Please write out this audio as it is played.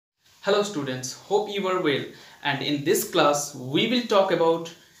Hello students, hope you are well, and in this class we will talk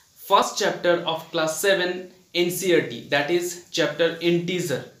about first chapter of class 7 NCERT, that is chapter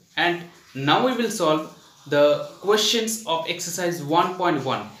integer, and now we will solve the questions of exercise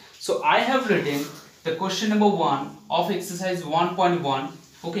 1.1. So I have written the question number 1 of exercise 1.1.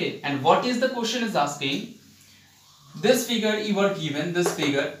 Okay, and what is the question is asking? This figure you are given this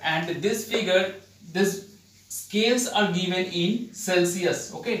figure, and this figure, this scales are given in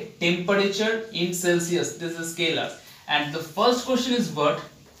Celsius. Okay, temperature in Celsius, this is scalar, and the first question is what?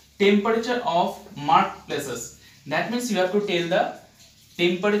 Temperature of marked places. That means you have to tell the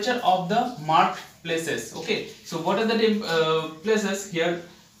temperature of the marked places. Okay, so what are the places here?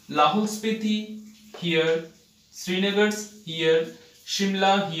 Lahul Spiti here, Srinagar's here,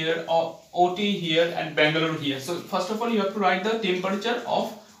 Shimla here, OT here, and Bangalore here. So first of all you have to write the temperature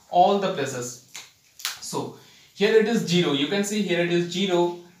of all the places. So here it is 0, you can see here it is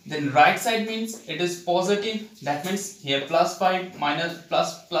 0, then right side means it is positive, that means here plus 5, minus,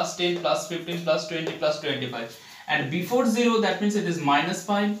 plus 10, plus 15, plus 20, plus 25, and before 0 that means it is minus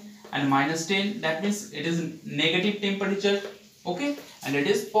 5 and minus 10, that means it is negative temperature. Okay, and it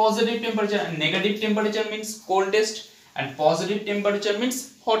is positive temperature, and negative temperature means coldest and positive temperature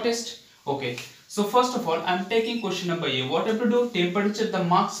means hottest. Okay, so first of all I am taking question number A. What I have to do? Temperature, the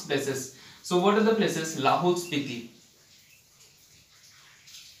marks places. So what are the places? Lahul Spiti.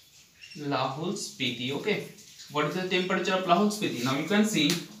 Lahul Spiti. Okay, what is the temperature of Lahul Spiti? Now you can see,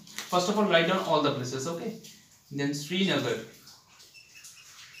 first of all write down all the places. Okay, then Srinagar,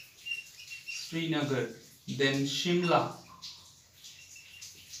 then Shimla,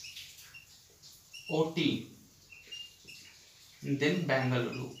 OT, then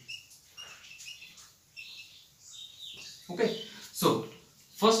Bangalore. Okay, so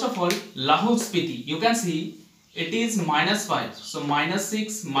first of all Lahul Spiti, you can see it is minus 5, so minus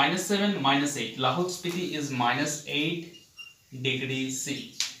 6, minus 7, minus 8. Lahul Spiti is minus 8 degrees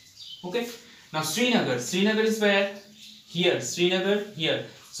C. Okay, now Srinagar is where? Here, Srinagar here.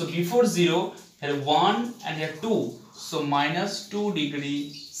 So before 0 here 1 and here 2, so minus 2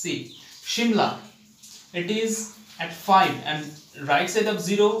 degrees C. Shimla, it is at 5 and right side of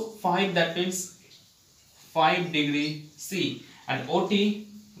 0, 5, that means 5 degree C. And OT,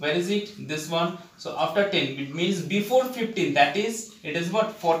 where is it? This one. So after 10, it means before 15, that is, it is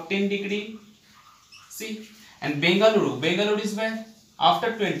what? 14 degree C. And Bangalore is where?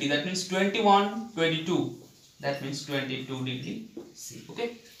 After 20, that means 21, 22, that means 22 degree C.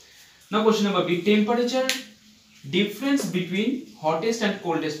 Okay. Now question number B, temperature difference between hottest and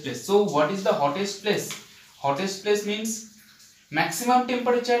coldest place. So what is the hottest place? Hottest place means maximum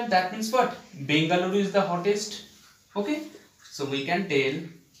temperature, that means what? Bangalore is the hottest. Okay, so we can tell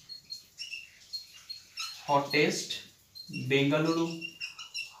hottest Bangalore,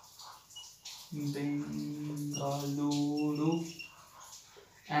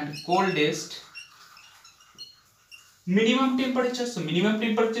 and coldest minimum temperature. So minimum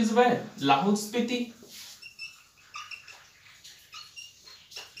temperature is where? Lahul Spiti.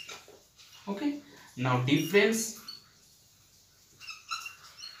 Okay, now difference.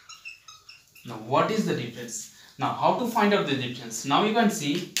 Now what is the difference? Now how to find out the difference? Now you can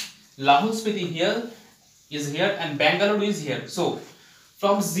see Lahul Spiti here is here and Bangalore is here. So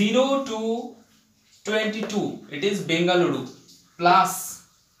from 0 to 22 it is Bangalore, plus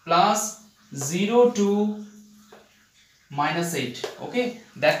 0 to minus 8. Okay,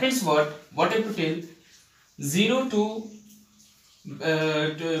 that means what I have to tell? 0 to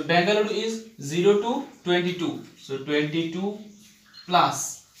Bangalore is 0 to 22, so 22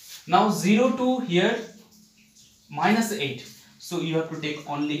 plus. Now 0 to here minus 8, so you have to take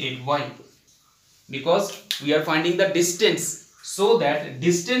only 8. Why? Because we are finding the distance, so that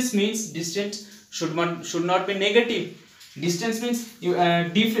distance means distance should not be negative. Distance means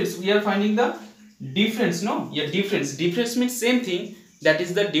difference. We are finding the difference. No, yeah, difference means same thing, that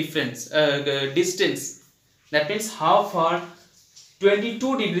is the difference, distance. That means how far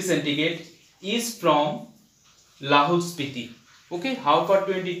 22 degrees centigrade is from Lahul Spiti. Okay, how far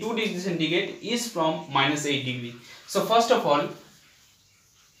 22 degrees centigrade is from minus 8 degree. So first of all,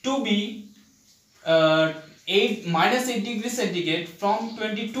 to be minus 8 degrees centigrade from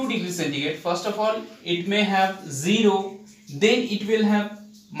 22 degrees centigrade, first of all it may have 0, then it will have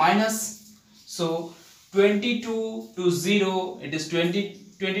minus. So 22 to 0, it is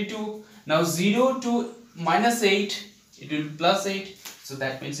 22. Now 0 to minus 8, it will be plus 8, so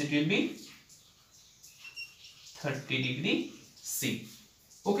that means it will be 30 degree C.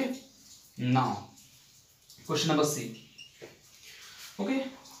 Okay, now question number C. Okay,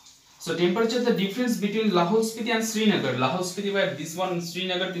 So temperature, the difference between Lahore Spiti and Srinagar. Lahore Spiti where this one,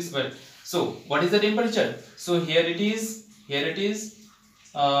 Srinagar this where. So what is the temperature? So here it is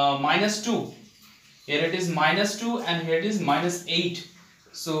 -2. Here it is -2 and here it is -8.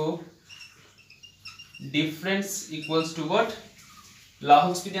 So difference equals to what?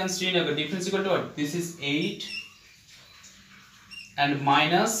 Lahore Spiti and Srinagar difference equal to what? This is 8 and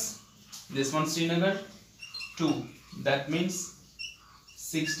minus this one Srinagar 2. That means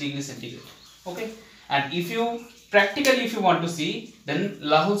 6 degrees centigrade. Okay, and if you practically if you want to see, then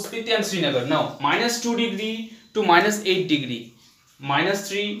Lahore Spiti and Srinagar, now -2 degree to -8 degree,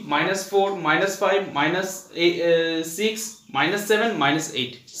 -3, -4, -5, -6, -7,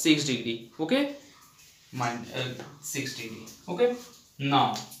 -8, 6 degree. Okay, 6 degree. Okay,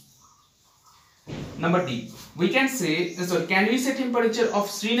 now number D, we can say, so can we say temperature of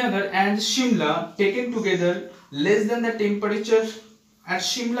Srinagar and Shimla taken together less than the temperature at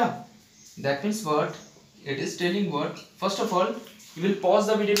Shimla? That means what? It is telling what? First of all, you will pause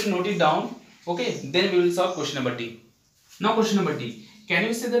the video to note it down. Okay, then we will solve question number D. Now question number D, can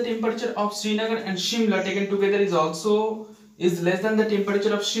you say the temperature of Srinagar and Shimla taken together is less than the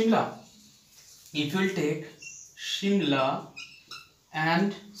temperature of Shimla? If you will take Shimla and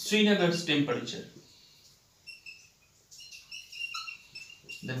Srinagar's temperature,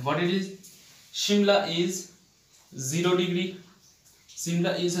 then what it is? Shimla is 0 degree.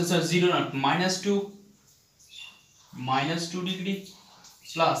 Shimla is -2 degree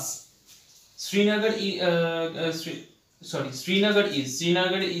plus Srinagar is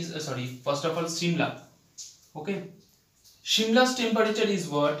first of all Shimla. Okay, Shimla's temperature is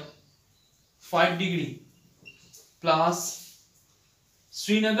what? 5 degree plus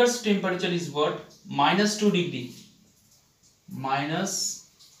Srinagar's temperature is what? -2 degree.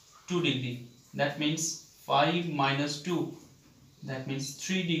 -2 degree. That means 5 minus 2. That means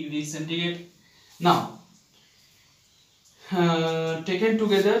 3 degrees centigrade. Now, taken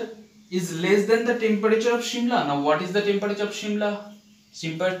together is less than the temperature of Shimla. Now, what is the temperature of Shimla?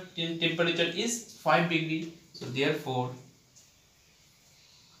 Temperature is 5 degree. So, therefore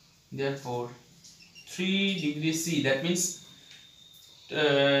 3 degrees C. That means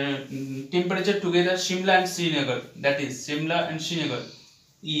temperature together Shimla and Srinagar, that is Shimla and Srinagar,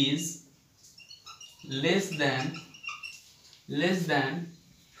 is less than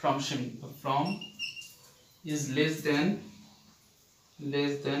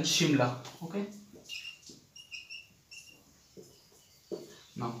Shimla. Okay,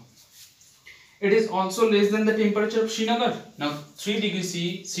 now it is also less than the temperature of Srinagar. Now 3 degrees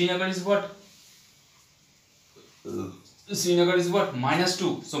C, Srinagar is what? Srinagar is what?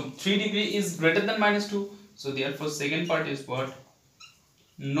 -2. So 3 degree is greater than -2. So therefore second part is what?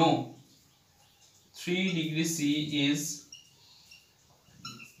 No. 3 degrees C is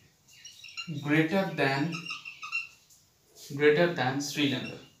greater than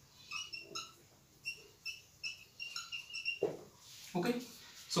Srinagar. Okay.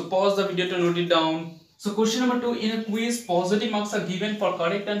 So pause the video to note it down. So question number 2, in a quiz, positive marks are given for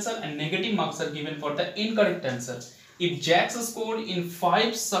correct answer and negative marks are given for the incorrect answer. If Jack's score in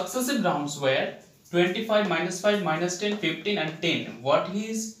 5 successive rounds were 25, -5, -10, 15 and 10, what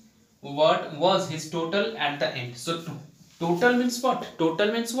was his total at the end? So total means what?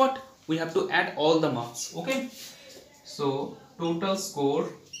 Total means what? We have to add all the marks. Okay. So total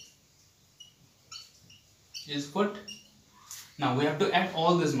score is what? Now we have to add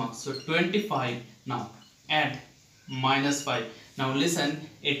all these marks. So 25. Now add -5. Now listen,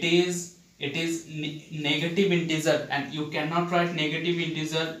 it is negative integer and you cannot write negative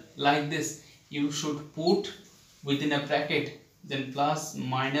integer like this. You should put within a bracket, then plus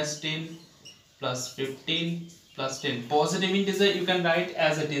 -10 plus 15 plus 10. Positive integer you can write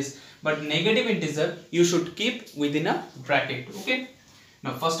as it is, but negative integer you should keep within a bracket. Okay.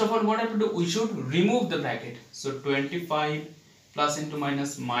 Now first of all, what I have to do? We should remove the bracket. So 25 plus into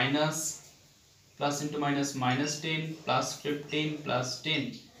minus minus plus into minus -10 plus 15 plus 10.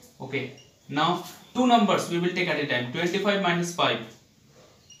 Okay. Now two numbers we will take at a time. 25 minus 5,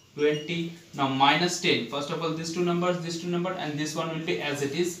 20. Now minus 10. First of all, these two numbers, and this one will be as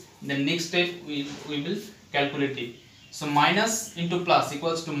it is. The next step we will calculate it. So minus into plus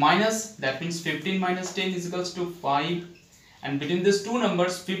equals to minus. That means 15 minus 10 is equals to 5. And between these two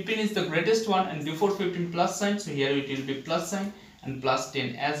numbers, 15 is the greatest one, and before 15 plus sign. So here it will be plus sign and plus 10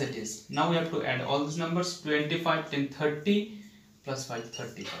 as it is. Now we have to add all these numbers. 25, 10, 30 plus 5,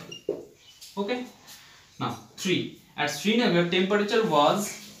 35. Okay. Now 3. At Srinagar, temperature was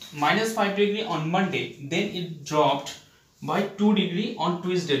 -5 degree on Monday. Then it dropped by 2 degree on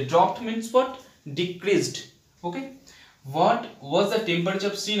Tuesday. Dropped means what? Decreased. Okay. what was the temperature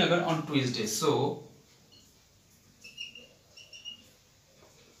of Srinagar on Tuesday? So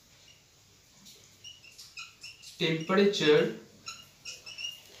temperature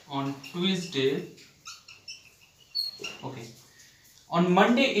on Tuesday, okay, on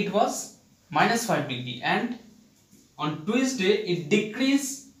Monday it was -5 degree, and on Tuesday it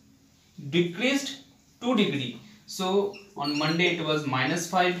decreased 2 degree. So on Monday it was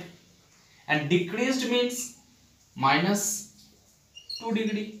 -5, and decreased means -2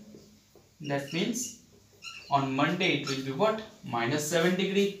 degree. That means on Monday it will be what? -7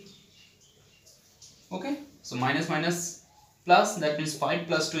 degree. Okay, so minus minus plus, that means 5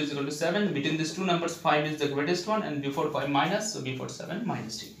 plus 2 is equal to 7. Between these two numbers 5 is the greatest one, and before 5 minus, so before 7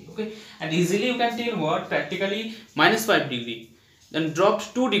 minus degree. Okay, and easily you can tell what? Practically -5 degree, then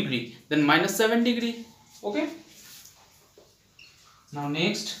dropped 2 degree, then -7 degree. Okay, now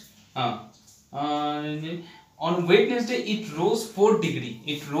next, on Wednesday it rose 4 degree.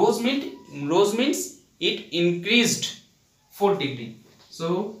 It rose means it increased 4 degree. So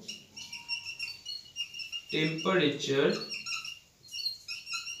temperature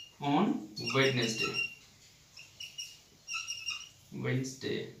on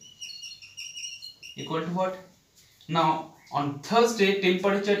Wednesday equal to what? Now on Thursday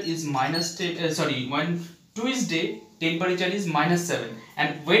temperature is on Tuesday temperature is -7,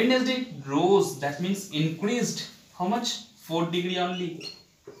 and Wednesday rose, that means increased how much? 4 degree only.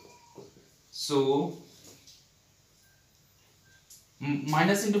 So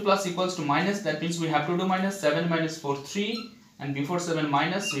minus into plus equals to minus, that means we have to do minus. 7 minus 4 3, and before 7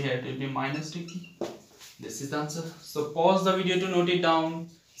 minus we have to do minus degree. This is the answer. So pause the video to note it down.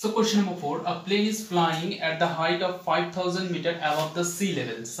 So question number 4, a plane is flying at the height of 5000 meter above the sea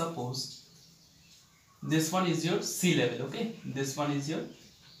level. Suppose this one is your sea level, okay, this one is your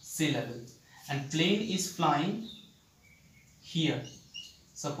sea level, and plane is flying here.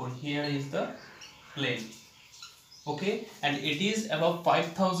 Suppose here is the plane, okay, and it is above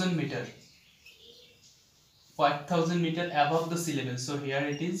 5000 meter above the sea level. So here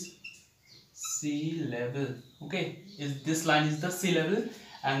it is sea level, okay, this line is the sea level,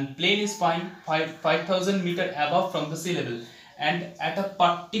 and plane is flying 5000 meter above from the sea level, and at a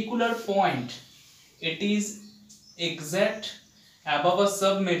particular point it is exact above a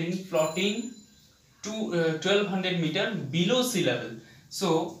submarine floating to 1200 meter below sea level. So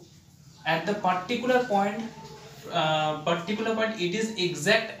at the particular point it is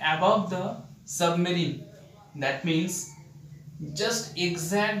exact above the submarine. That means just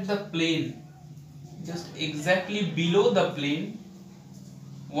exact the plane, just exactly below the plane,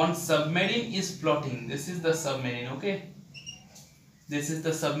 one submarine is floating. This is the submarine, okay, this is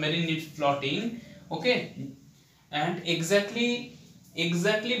the submarine is floating, okay, and exactly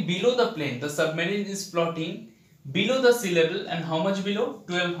below the plane the submarine is floating below the sea level, and how much below?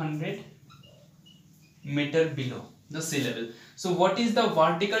 1200 meter below the sea level. So what is the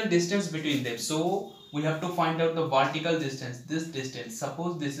vertical distance between them? So we have to find out the vertical distance, this distance.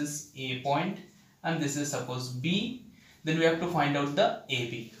 Suppose this is A point and this is suppose B, then we have to find out the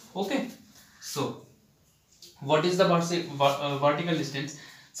AB, okay. So what is the vertical distance?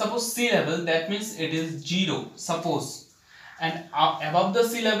 Suppose sea level, that means it is 0, suppose, and above the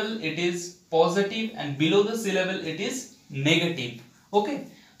sea level it is positive, and below the sea level it is negative, okay.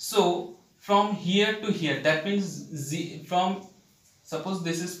 So from here to here, that means from, suppose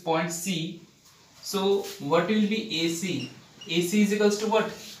this is point C, so what will be AC? AC is equals to what?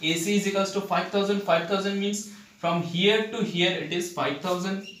 AC is equals to 5000. 5000 means from here to here it is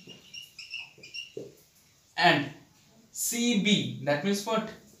 5000, and CB, that means what?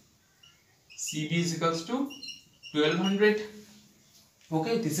 CB is equals to 1200,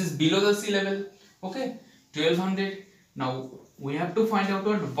 okay, this is below the sea level, okay, 1200. Now we have to find out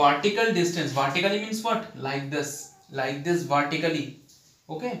what vertical distance. Vertically means what? Like this vertically,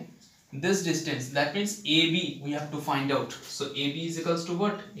 okay, this distance, that means AB we have to find out. So AB is equals to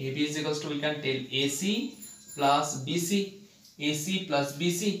what? AB is equals to, we can tell, AC plus BC. AC plus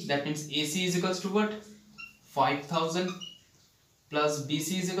BC, that means AC is equals to what? 5000 plus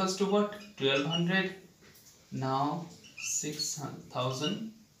BC is equals to what? 1200. Now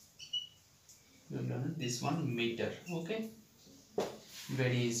 6000, this one meter, okay,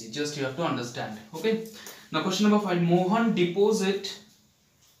 very easy, just you have to understand, okay. Now question number 5, Mohan deposits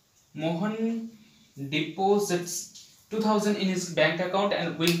 2000 in his bank account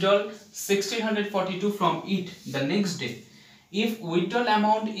and withdraw 1642 from it the next day. If withdrawal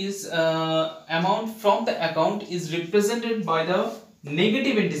amount is amount from the account is represented by the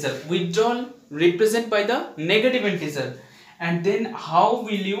negative integer, withdrawal represent by the negative integer, and then how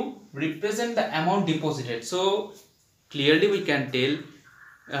will you represent the amount deposited? So clearly we can tell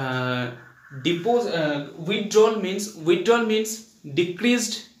withdrawal means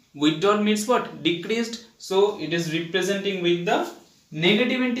decreased. Withdrawal means what? Decreased. So it is representing with the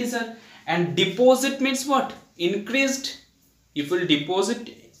negative integer. And deposit means what? Increased. If you will deposit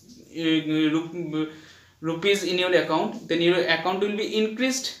rupees in your account, then your account will be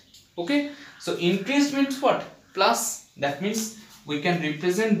increased. Okay, so increased means what? Plus. That means we can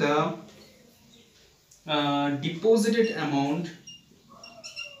represent the deposited amount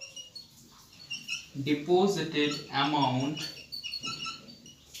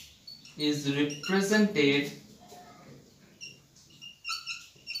is represented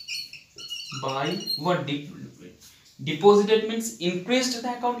by what? Deposited means increased the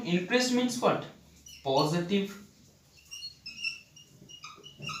account. Increased means what? Positive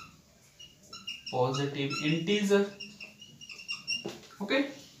integer. Okay,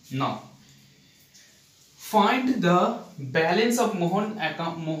 now find the balance of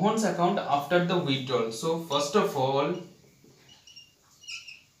Mohan's account after the withdrawal. So first of all,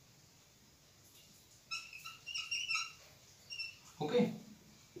 okay,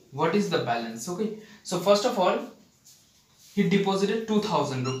 what is the balance? Okay, so first of all, he deposited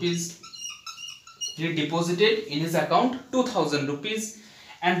 2000 rupees. He deposited in his account 2000 rupees,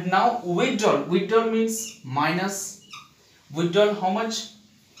 and now withdrawal means minus. Withdrawal how much?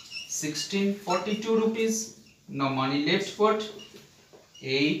 1642 rupees. Now money left what?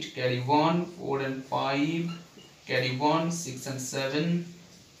 8, carry 1, 4 and 5, carry 1, 6 and 7,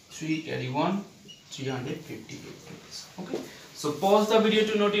 3, carry 1, 358 rupees. Okay, so pause the video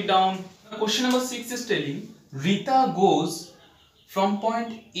to note it down. Question number 6 is telling Rita goes from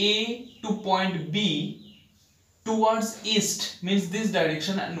point A to point B towards east, means this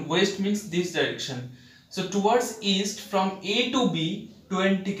direction, and west means this direction. So towards east from A to B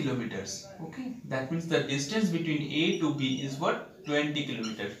 20 kilometers. Okay, that means the distance between A to B is what? 20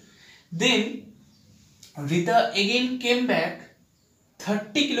 kilometers. Then Rita again came back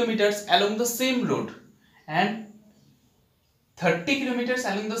 30 kilometers along the same road, and 30 kilometers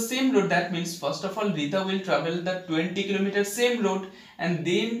along the same road, that means first of all Rita will travel the 20 kilometers same road, and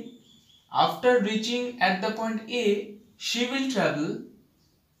then after reaching at the point A she will travel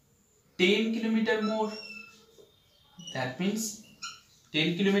 10 kilometer more. That means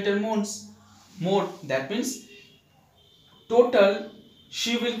 10 kilometer more. That means total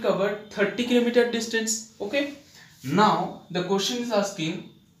she will cover 30 kilometer distance. Okay, now the question is asking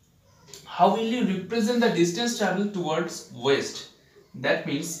how will you represent the distance traveled towards west. That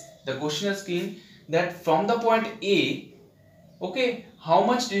means the question is asking that from the point A, okay, how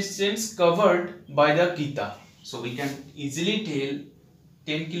much distance covered by the Gita. So we can easily tell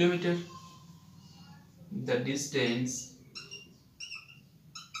 10 kilometer. The distance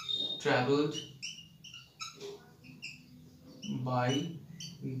traveled by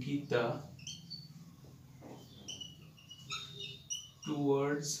Gita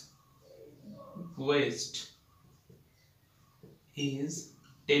towards west is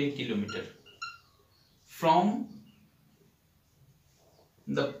 10 kilometer. From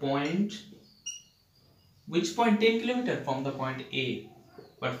the point, which point? 10 kilometer from the point A,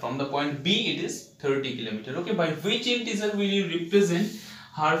 but from the point B it is 30 kilometer. Okay, by which integer will you represent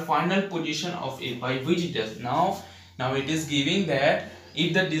her final position of A? By which integer? Now it is giving that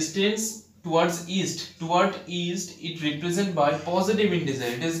if the distance towards east it represent by positive integer,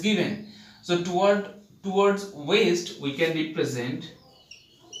 it is given. So towards west we can represent,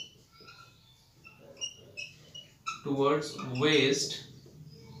 towards west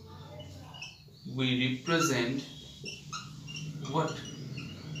we represent what?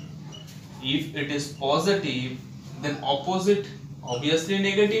 If it is positive, then opposite obviously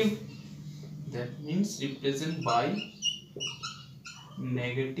negative. That means represent by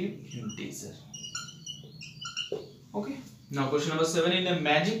negative integer. Okay. Now question number 7, in a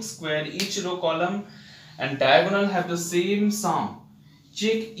magic square each row, column and diagonal have the same sum.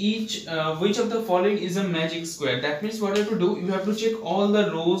 Check which of the following is a magic square. That means what you have to do, you have to check all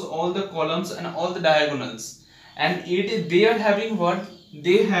the rows, all the columns and all the diagonals, and they are having what?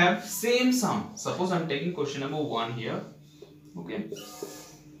 They have same sum. Suppose I am taking question number 1 here. Okay,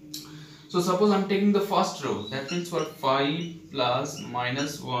 so suppose I am taking the first row. That means what? 5 plus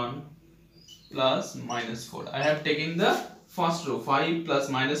minus 1 plus minus 4. I have taken the first row, 5 plus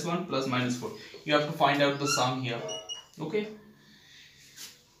minus 1 plus minus 4. You have to find out the sum here. Okay,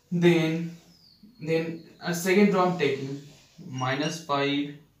 then a second row I am taking minus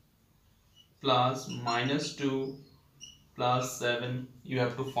 5 plus minus 2 plus 7. You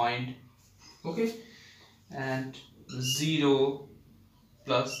have to find. Okay, and 0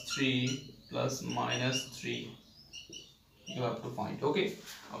 plus 3 plus minus 3. you have to find. Okay,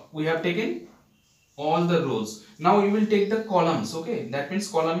 we have taken all the rows. Now you will take the columns. Okay, that means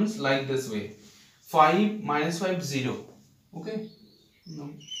columns like this way: 5 minus 5 0. Okay,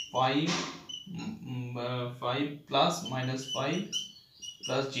 no, 5 5 plus minus 5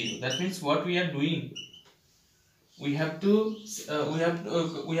 plus 0. That means what we are doing, we have to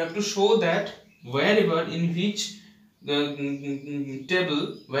we have to show that wherever in which the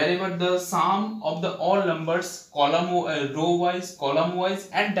table, wherever the sum of the all numbers row wise, column wise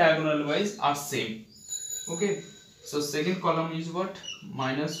and diagonal wise are same. Okay, so second column is what?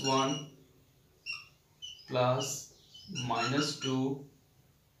 Minus 1 plus minus 2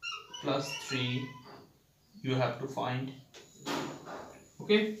 plus 3 you have to find.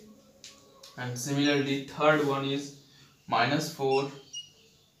 Okay, and similarly third one is minus 4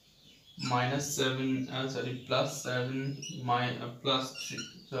 minus 7 plus 7 plus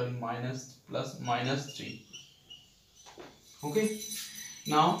 3, minus 3. Okay,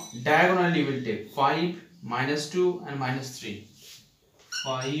 now diagonally we will take 5 minus 2 and minus 3.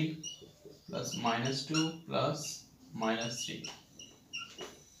 5 plus minus 2 plus minus 3.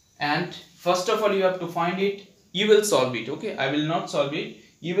 And first of all you have to find it. You will solve it. Okay, I will not solve it,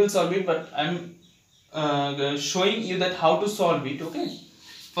 you will solve it, but I am showing you that how to solve it. Okay,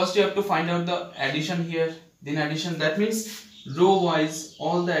 first you have to find out the addition here, then addition, that means row wise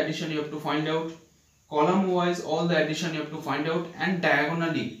all the addition you have to find out, column wise all the addition you have to find out, and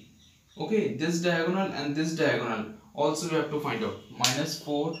diagonally, okay, this diagonal and this diagonal also you have to find out. Minus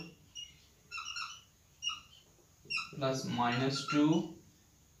 4 plus minus 2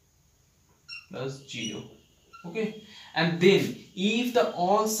 plus 0. Okay, and then if the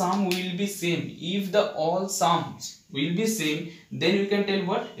all sum will be same, if the all sums will be same, then we can tell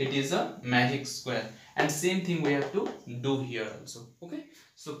what it is a magic square. And same thing we have to do here also. Okay,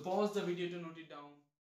 so pause the video to note it down.